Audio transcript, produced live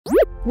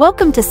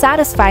Welcome to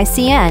Satisfy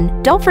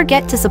CN. Don't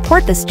forget to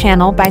support this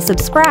channel by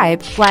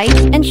subscribe, like,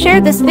 and share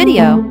this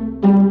video.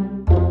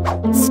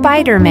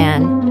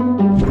 Spider-Man.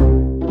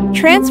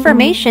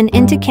 Transformation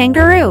into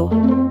kangaroo.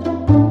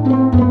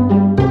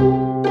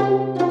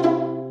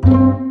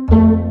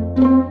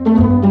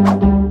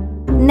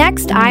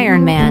 Next,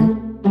 Iron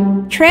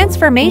Man.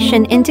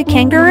 Transformation into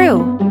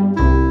kangaroo.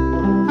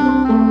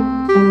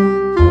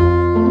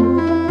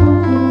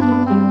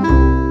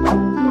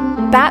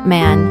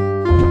 Batman.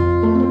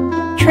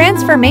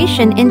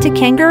 Transformation into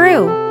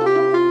kangaroo.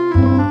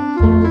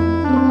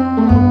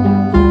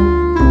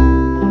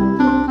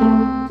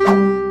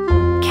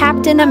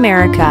 Captain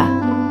America.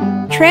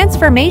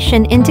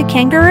 Transformation into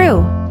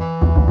kangaroo.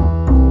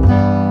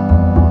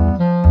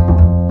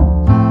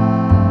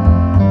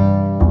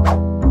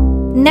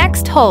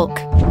 Next, Hulk.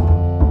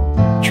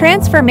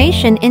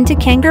 Transformation into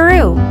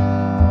kangaroo.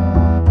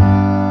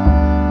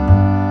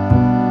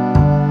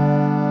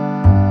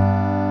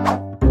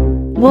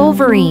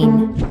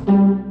 Wolverine.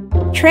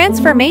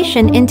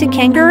 Transformation into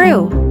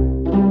kangaroo.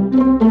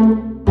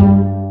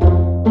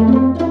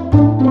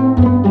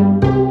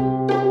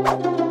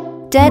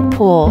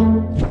 Deadpool.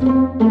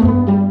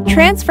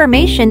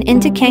 Transformation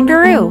into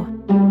kangaroo.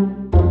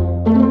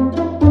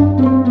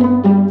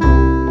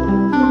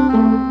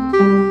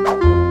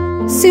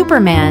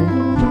 Superman.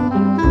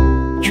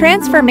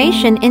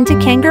 Transformation into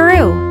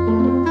kangaroo.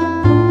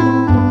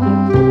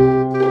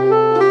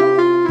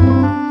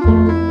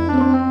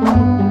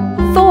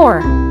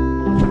 Thor.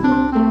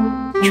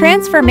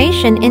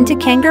 Transformation into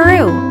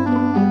kangaroo.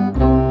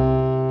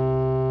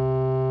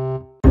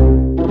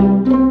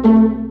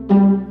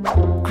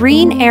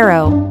 Green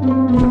Arrow.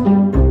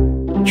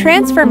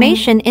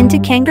 Transformation into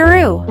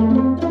kangaroo.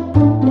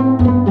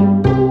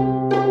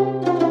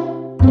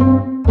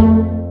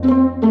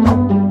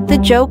 The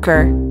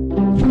Joker.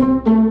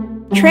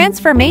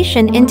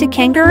 Transformation into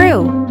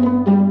kangaroo.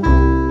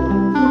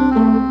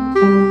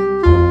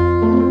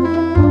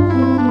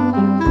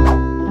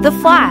 The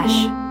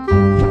Flash.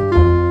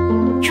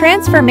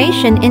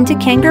 Transformation into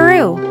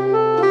kangaroo.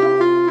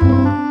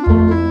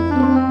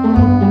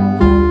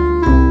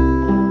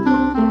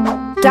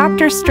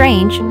 Doctor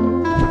Strange.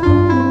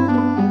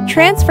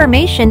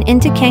 Transformation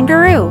into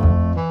kangaroo.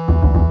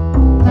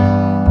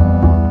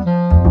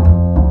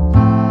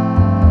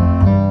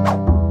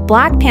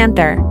 Black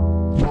Panther.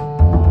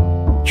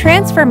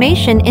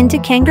 Transformation into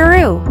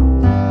kangaroo.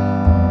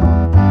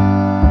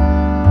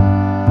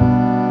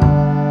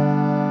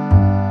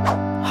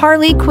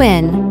 Harley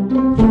Quinn.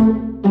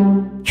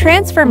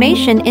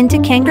 Transformation into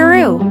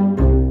kangaroo.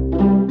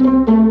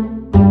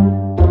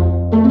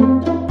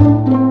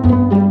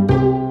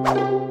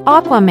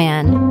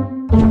 Aquaman.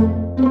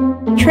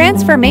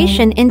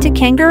 Transformation into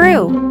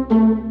kangaroo.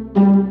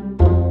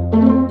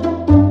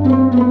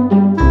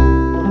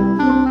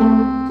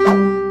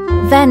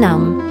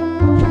 Venom.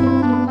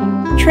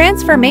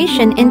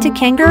 Transformation into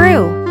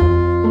kangaroo.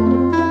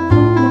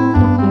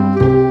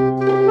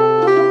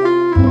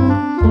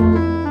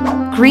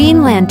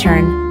 Green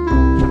Lantern.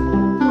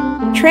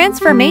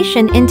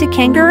 Transformation into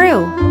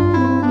kangaroo.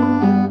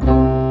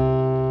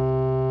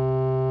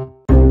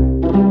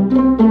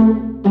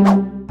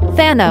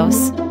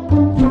 Thanos.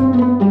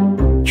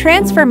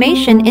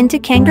 Transformation into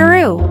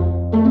kangaroo.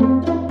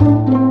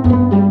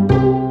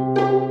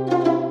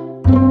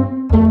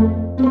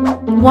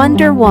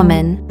 Wonder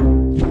Woman.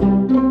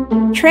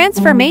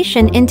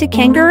 Transformation into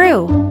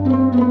kangaroo.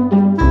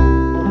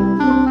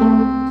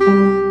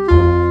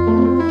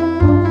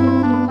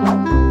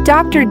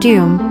 Doctor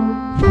Doom.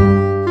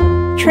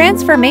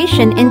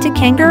 Transformation into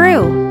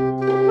kangaroo.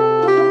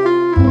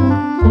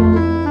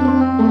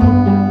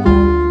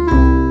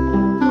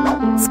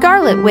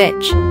 Scarlet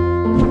Witch.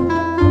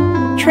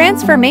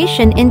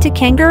 Transformation into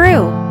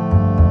kangaroo.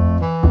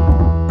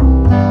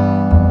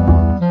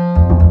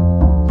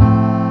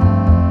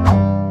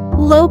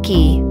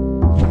 Loki.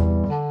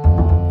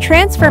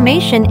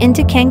 Transformation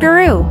into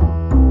kangaroo.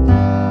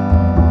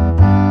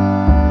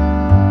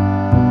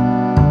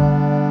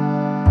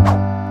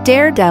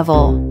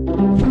 Daredevil.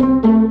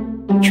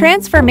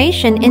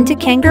 Transformation into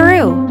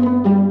kangaroo.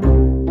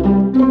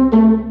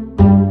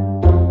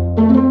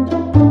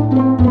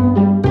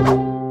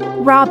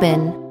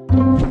 Robin.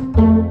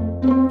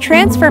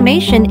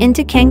 Transformation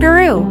into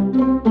kangaroo.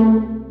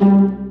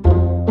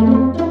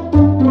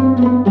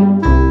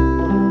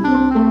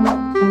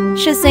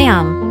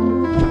 Shazam.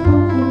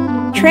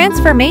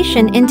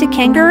 Transformation into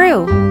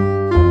kangaroo.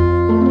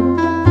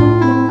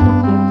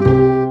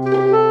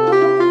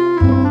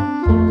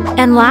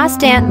 And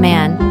last,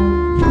 Ant-Man.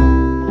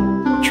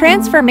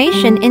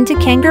 Transformation into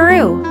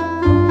kangaroo.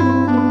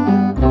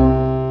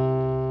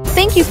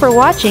 Thank you for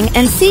watching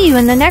and see you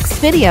in the next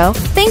video.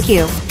 Thank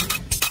you.